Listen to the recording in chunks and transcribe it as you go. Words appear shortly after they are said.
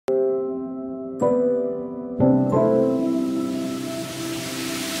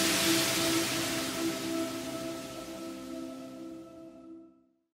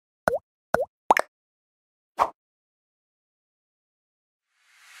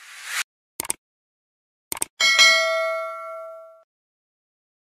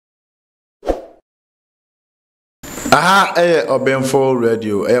Aha Obenfo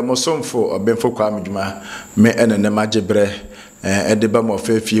radio mosomfo Obenfo kwa medjuma me enene magebre edeba mo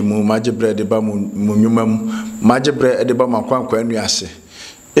fafie mu magebre edeba mu nnwuma mu magebre edeba makwankwa anuase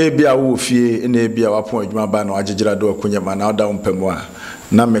ebia wo fie na ebia wapon adwuma ba na wagegira do akunyama na oda mpemu a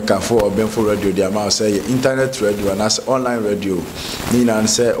na mekafo Obenfo radio dia ma say internet radio and as online radio ni na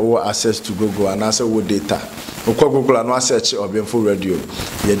say wo access to Google and as wo data okwa Google and search Obenfo radio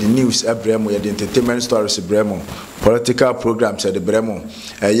ye the news ebremo ye the entertainment stories ebremo political programs ye the bremo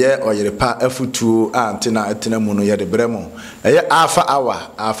eye oyerepa afutuo antina etena mu no ye the bremo eye alpha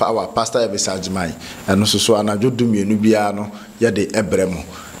hour pastor Ebisajimai eno so anadwo dumienu bia no ye the ebremo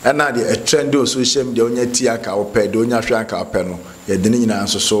ena the trend o social media onya ti aka ope de onya hwe aka ope no ye de nyina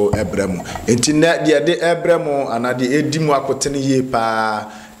so ebremo enti na de ebremo anade edimu akotene ye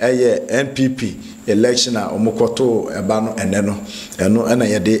pa eye NPP election a omokoto eba no eno ena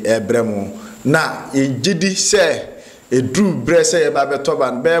ye de ebremo na ejidi se edru bre se ye ba beto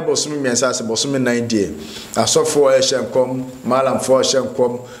ban be bosom miensa se bosom 90 asofo ehyenkom malam fo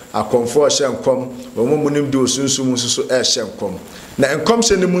ehyenkom akonfo ehyenkom omomunim de osunsum so ehyenkom na enkom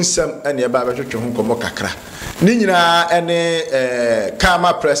se ne munsam ene ye ba betwetwe ho komo kakra ni nyina ene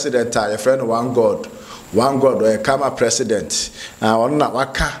kama president a ye friend one god or kama president na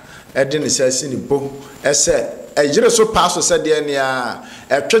waka edin sesi ni bo ese ejire so paso said de nia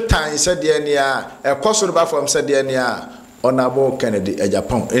etwetan said de nia ekosoro ba from said de nia onabo Kennedy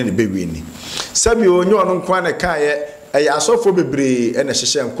Japan ene bewi ni sabi onye onu nkwa ne kaye asofo bebre ene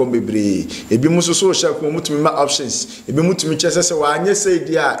hyehye nkom bebre ebi musoso hye ko mutumi ma options ebi mutumi chese wa anye sei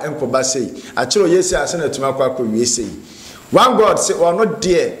dia enkoba sei akiro yesi ase na tuma kwa wie sei one god say or not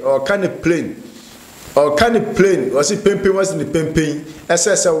there or can plane or can it plain was it pimping was in the pimping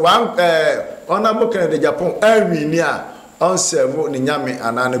SS one honorable Kennedy Japan every near on servo ni nyame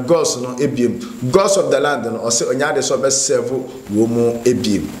anane gods no ebiem gods of the land no or say onyade so be servo wo mu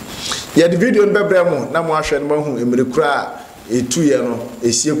ebiem ye the video no bebremo na mo ahwe no mahu emire kura etu ye no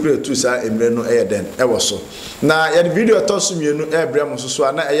esie kura etu sa emire no den ewo so na ye the video tosu mienu ebremo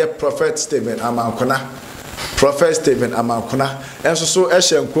so na eye prophet Stephen Amankona enso so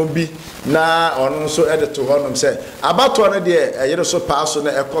ehye nkombi na ono so edito honom say abato no de eyere so paaso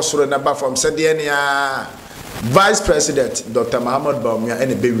na ekosoro na ba from say de ne Vice President Dr. Muhammad Bawumia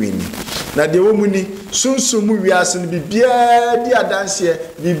ene bewini na de womuni sunsumu wiase no bibia di adanse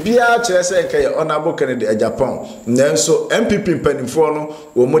bibia kire say nke honorable Kennedy Japan nanso MPP mpanimfo no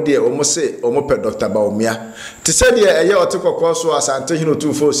wo mo de wo mo se wo mo pe Dr. Bawumia te say de eye otekokọ so asante hino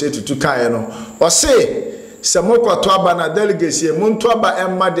tufo se tutu kan no o se Samoko to aba na delegacy muntu aba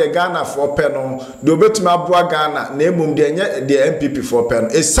emma de Ghana for pe no de obetumi aboa Ghana na emum de enye de MPP for pe no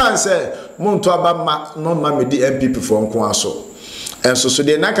esanse muntu aba ma no ma me de MPP for nko aso enso so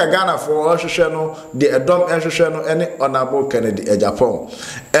de naka Ghana for ohwehwe no de edom ehwehwe no ene honorable Kennedy Japan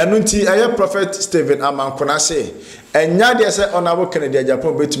enu nti eye prophet Stephen Amankona se enya de se honorable Kennedy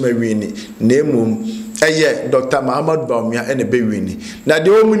Japan betumi awini na emum eye Dr. Muhammad Bawumia ene be wini na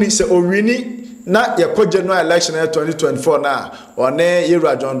de omuni se owini na yekọ general election 2024 na one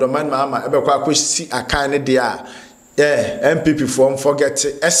Yewura John Doman Mahama ebekwa akosi akan ne dia MPP form forget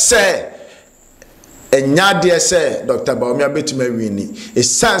ese enya de ese Dr. Bawumia betuma wini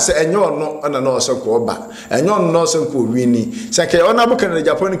esanse enye ono na no so ko ba enye ono no so ko wini sake ona bo Kennedy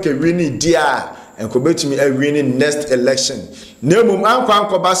Japan ke wini dia enko betumi wini next election nemum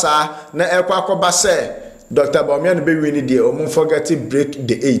ankwa basa na ekwa akoba se Dr. Bawumia no be wini die o forget break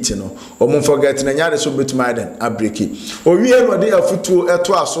the 8 no o forget na nyaade so betuma den a break o wie no de afutuo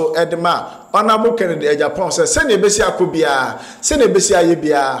eto aso edema honorable Kennedy Japan se na ebesi akobia se na ebesi aye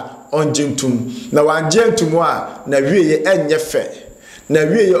bia onjentum na wanjentum a na wieye enye fe na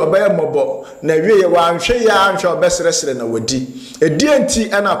wieye obaye mobo na wieye wanhwe ya anhwe obesresre na wadi edienti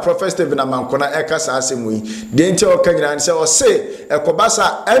ena prophet Stephen Amankona ekasa asemui dienti okanyira nse o se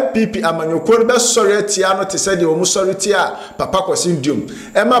ekobasa MPP amanyoko no be sori atia no te se de o mu sori tia papa kwasindum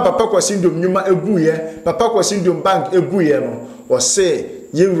ema papa kwasindum nyuma eguye papa kwasindum bank eguye no o se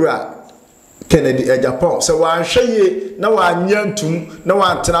Yewura Kennedy Japan se wanhweye na wanyantum na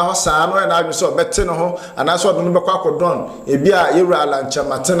wantena ho saa no na adwo so bete no ho anaso odo no bekwa kodon ebi a Yewura Lancha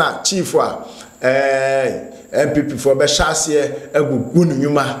Matena chief a MPP for be hyase agugu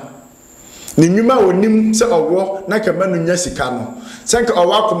nyuma ni nyuma onim se owo na kema no nya sika no se nka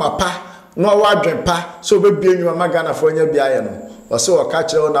owo akoma pa na owo adwen pa so obebie nyuma magana fo nya bia ye no o se o ka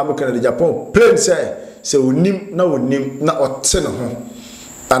kire na Kennedy Japan plain se onim na ote no ho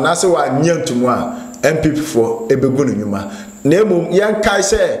anase wa nyantumu a MPP for ebegu no nyuma na emum yankai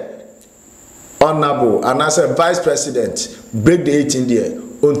se honorable anase vice president break the 18 there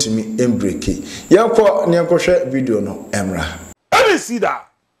ontumi embreki yekọ ne enkohwe video no emra. Let me see that.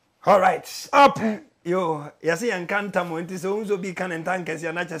 All right. Up. Yo, yasi yankanta mo nti so unzo bi kan ntankesi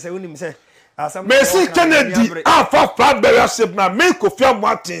anacha se unim se asam Messi Kennedy afa flat burialship na me Kofi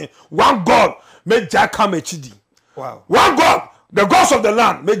Martin one God me Jaka mechidi. Wow. One God, the gods of the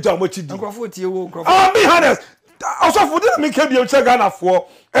land me Jaka mechidi. Nkrofo tie wo nkrofo. Oh, be honest. Also for this me can be on Ghana for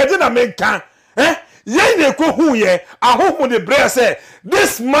e dey na me kan ye ne ko hu ye ahohu de bre say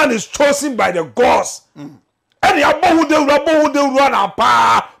this man is chosen by the gods. Any abohu de wura na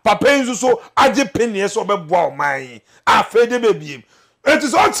papa nzu so age penny so be boa o man afede bebiem. It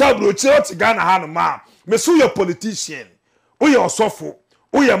is all chabro chi Ghana ha no ma me so your politician o your osofo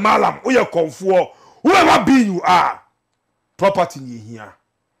o your malam o your konfo whoever be you are property here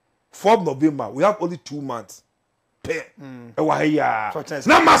 4th November we have only 2 months pay e wa ya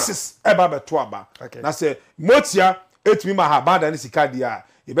na masses e ba beto aba na say motia etimi ma ha banda ni sika dia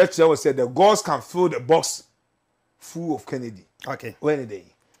e be tell say the gods can fill the box full of Kennedy. Okay. When day?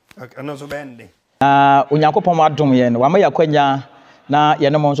 Okay. And also bending. Unyankopon adom ye no wa ma yakwanya na ye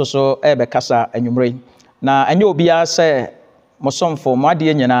no mo nso so e be kasa anwumre. Na anye obi a se mosomfo mo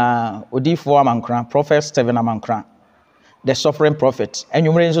ade nyina odifo amankran prophet Stephen amankran the suffering prophet.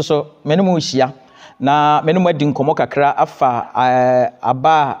 Anwumre nso so menemu hia na menemu adi nkomo kakra afa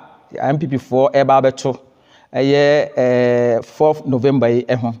aba MPP4 e ba beto eye 4th November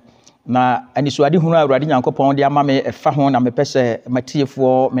ho. Na anisuade hunu awurade nyankopon de ama me efa ho na me pese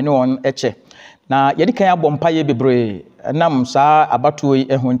matiefo me ne won eche na yedi kan abompaye bebre nam saa abatuo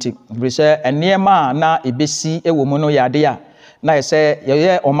yi ho nti brese enema na ebesi ewo mu no yade a na yese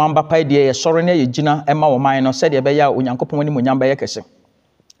ye omamba pai de ye soro na ye gina ema wo man no se de be ya onyankopon ni monyamba ye kese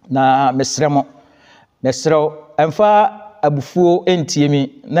na mesremo emfa abufuo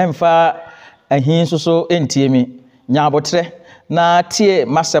entiemi na emfa ahin soso entiemi nyabotre na tie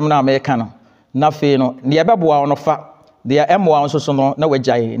masem na America no na fe no ne yebeboa ono fa de emwa nso so no na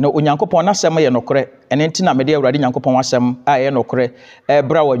wagyae na onyankopon na asem ye nokore ene nti na mede awurade nyankopon asem a ye nokore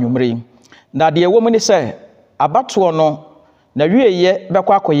bra wanwumre na de ewo mu ni se abato no na wieye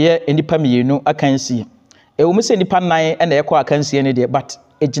bekwa akoye enipa mienu akansi ewo mu se nipa nan na ye kwa akansi ne de but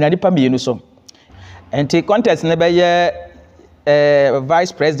ejina nipa mienu so enti contest ne be ye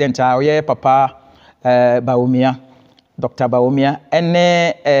vice president a ye papa Baumia Dr. Baumia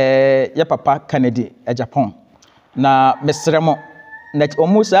ene ya papa Kennedy Japan na mesremo na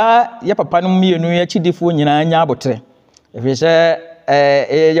omusa ya papa no mienu ya chidifo nyina nya abotre efise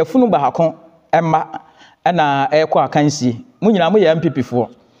ya funu bahako emma na ekwa akansi mu nyina mu ya MPP4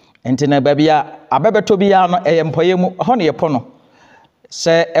 enti na babia abebeto bia no empoye mu ho ne yepo no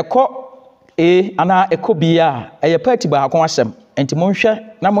se eko ana eko bia party bahako asem enti monhwe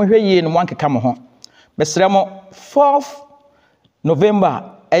na monhwe yi no wankeka mo ho mesremo 4th November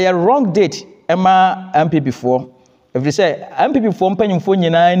a wrong date ema MPP4 every say MPP4 mpanyimfo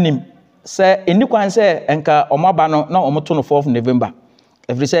nyina nim say eni kwan say enka omaba no na omoto no 4th November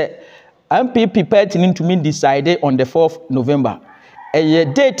every say MPP party need to decide on the 4th November a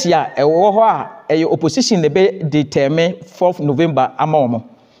date ya ewo ho a opposition be determine 4th November ama omo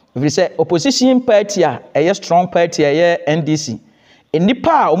every say opposition party a strong party a NDC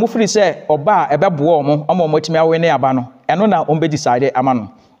enipa omufiri se oba ebebo omo omotimi awene aba no eno na ombe decide ama no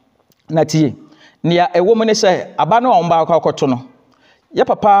na tie nia ewo mu ne se aba no omba akoto no ye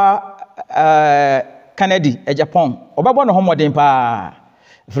papa Kennedy Japan obabo no homoden pa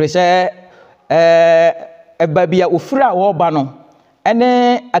firi se ebabia ofira wo ba no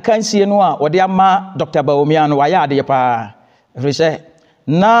ene akansie no a wode ama Dr. Baumia no waya ade pa firi se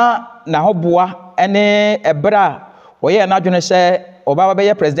na hoboa ene ebra woye na adwene se Obaba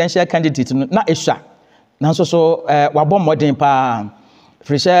be presidential candidate na esha nanso so wabom modern pa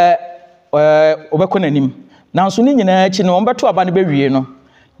frisha obekonanim nanso ni nyina achi no ombeto aba ne bewie no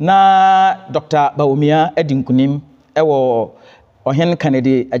na Dr. Baumia adinkunim ewo ohen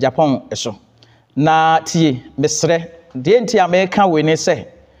Kennedy Japan eso na tie mesre de enti America we ne se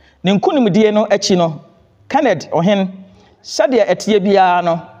ne nkunim die no achi no Kennedy ohen sade etie bia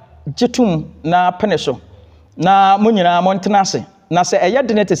no jitum na peneso na munyina montenase na se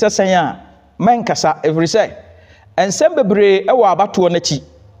eyade te sesen a menkasa every say ensem bebre ewo abato na chi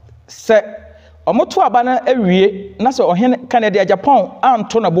se omoto aba na awie na se ohen Kennedy Japan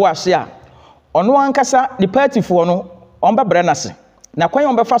anto na bo ase a ono ankasa the party fo no ombebre na se na kwan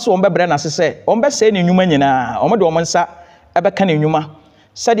ombefa so ombebre na se se ombese ne nyuma nyina omode omonsa ebeka ne nyuma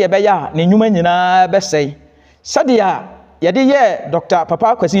sade ebe ya ne nyuma nyina besei sade ya yede ye Dr.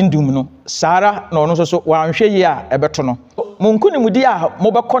 Papa Kwasi Ndum no Sara na ono so wanhwe yi a ebeto no munkuni mudi a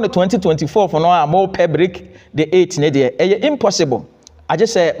mobekọ no 2024 no a mo pe break the 8 ne de impossible agye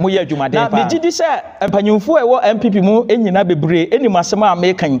sɛ mo yɛ adwumaden pa na megye di sɛ mpanyimfo a ɛwɔ MPP mu enyina bebree enim asɛm a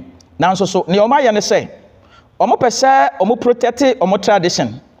mekan nanso so ne ɔmo ayɛ ne sɛ ɔmo pɛ sɛ ɔmo protect ɔmo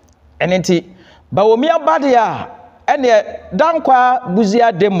tradition ɛne nti bawomi abade a ɛne dankwa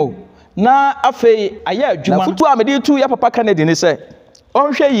buzia demo na afei ayɛ adwuma futu a mede tu ya papa Kennedy ne sɛ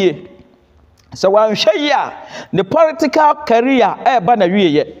ɔnhwɛ yie sɛ wanhwɛ yie a ne political career ɛba na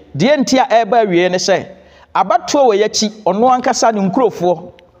wieyɛ deɛ nti a ɛba wie ne sɛ abatoɔ wɔ yakyi ɔno ankasa ne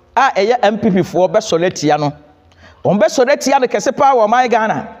nkurofo a ɛyɛ MPP foɔ bɛsɔre tia no wɔn bɛsɔre tia no kɛse paa wɔ man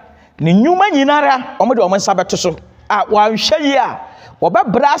Ghana ne nnwuma nyinara wɔn de wɔn nsa bɛto so a wanhwɛ yie a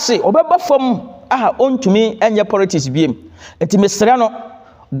wɔbɛbra ase wɔbɛba fam a ɔntumi ɛnyɛ politics biem nti mesrɛ no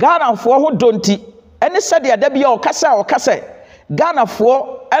Ghana foɔ ho donti ɛne sɛdeɛ da bia ɔkasa Ghana foɔ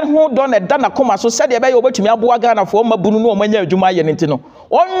ɛho dɔ na ɛda na koma so sɛdeɛ bɛyɛ wɔbɛtumi aboa Ghana foɔ mabunu no wɔn anya adwuma ayɛ ne nti no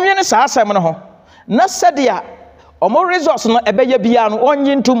ɔnwene saa asɛm no ho na sɛdeɛ ɔmo resource no ɛbɛyɛ bia no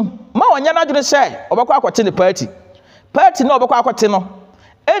ɔnyi ntum ma ɔnyɛ n'adwene sɛ ɔbɛkɔ akɔte ne party na ɔbɛkɔ akɔte no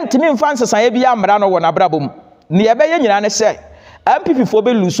ɛntumi mfa nsesaeɛ bia mmara no wɔ n'abrabɔ mu ne ɛbɛyɛ nyina ne sɛ MPP foɔ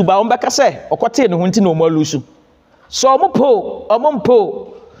bɛ lusu ba ɔmbɛka sɛ ɔkɔte ne ho nti na ɔmo alusu so ɔmo mpo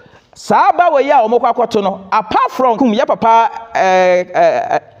saa ba wɔ yi a ɔmo kɔ akɔto no apart from kum yɛ papa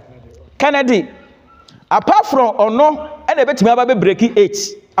Kennedy apart from ɔno ɛna ɛbɛtumi aba bɛ break 8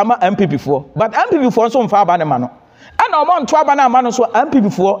 ama MPP foɔ but MPP foɔ nso mfa aba ne ma no ɛna ɔmo nto aba na ama no so MPP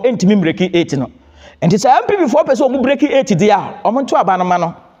foɔ ɛntumi break 8 no nti sɛ MPP foɔ pɛ sɛ ɔmo break 8 di a ɔmo nto aba no ma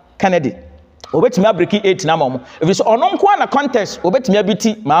no Kennedy obetumi abreak 8 na ma ɔmo ebi so ɔno nko na contest obetumi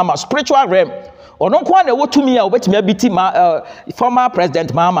abiti Mahama spiritual realm ɔno nko na ɛwɔ tumi a obetumi abiti former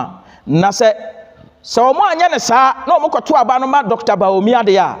president Mahama na sɛ ɔmo anya ne saa na ɔmo kɔto aba no ma Dr. Bawumia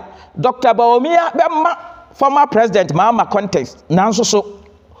de a Dr. Bawumia bɛma former president Mahama contest nanso so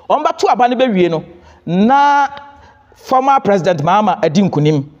ɔmo bɛto aba no bɛwie no na former president Mahama adi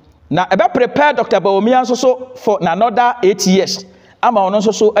nkunim na ɛbɛ prepare Dr. Bawumia nso so for another 8 years ama ɔno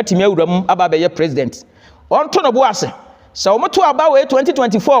nso so atimi awura mu aba bɛyɛ president ɔnto no bo ase sɛ ɔmo to aba wɔ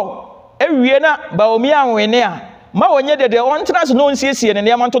 2024 ewie na Bawumia nwene a ma wonye dede ɔntena so no nsiesie ne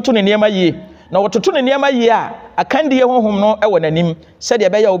nneɛma ntoto ne nneɛma yie na wɔtoto ne nneɛma yie a akandie honhom no ɛwɔ n'anim sɛdeɛ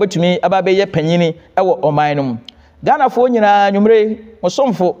ɛbɛyɛ a wɔbɛtumi aba bɛyɛ panyini ɛwɔ ɔman no mu Ghana foɔ nyinaa nwumre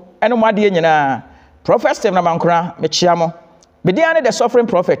mosomfo ɛne mo adeɛ nyinaa Prophet Steve na mankora mekyia mo media ne the suffering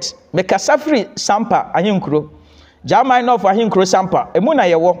prophet mekasa free Sampa ahenkuro Jamai no for ahenkuro Sampa emu na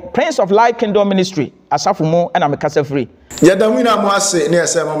yɛwɔ Prince of Life Kingdom Ministry asafo mu ɛna mekasa free yɛdamina mo ase ne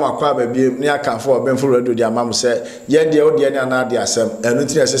ɛsɛ mama akwa babie ne akanfo ɔbɛnfo radio de amam sɛ yɛdeɛ wo deɛ ne ana de asɛm ɛno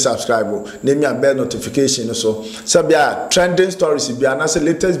ntiri ɛsɛ subscribe ne mi bell notification no so sɛ bia trending stories bia na sɛ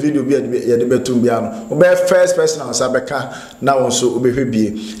latest video bia yɛde betum bia no wo bɛ first person ansa bɛka na wo so obɛhwɛ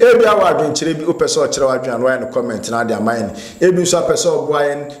bie ebia wa adwenkyerɛ bi opɛ sɛ ɔkyerɛ wa adwan wa no comment na de amain ebi so apɛ sɛ ɔboa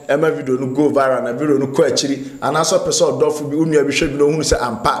yɛn ɛma video no go viral na video no kɔ akyiri ana sɛ ɔpɛ sɛ ɔdɔfo bi onua bi hwɛ bi no hunu sɛ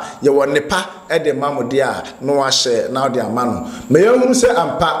ampa yɛwɔ nepa ɛde mamode a no wahyɛ na ɔde amano me yɛhunu sɛ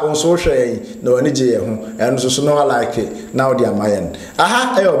ampa onso hwɛ yɛn na wani gye yɛn ho ɛno so so no like na ɔde amayen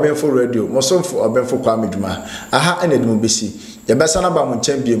aha ɛyɛ ɔbɛnfo radio mosomfo ɔbɛnfo kwa medwuma aha ɛna de mu besi yɛbɛsa na ba mo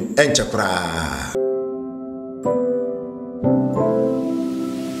nkyɛn biem ɛnkyɛ koraa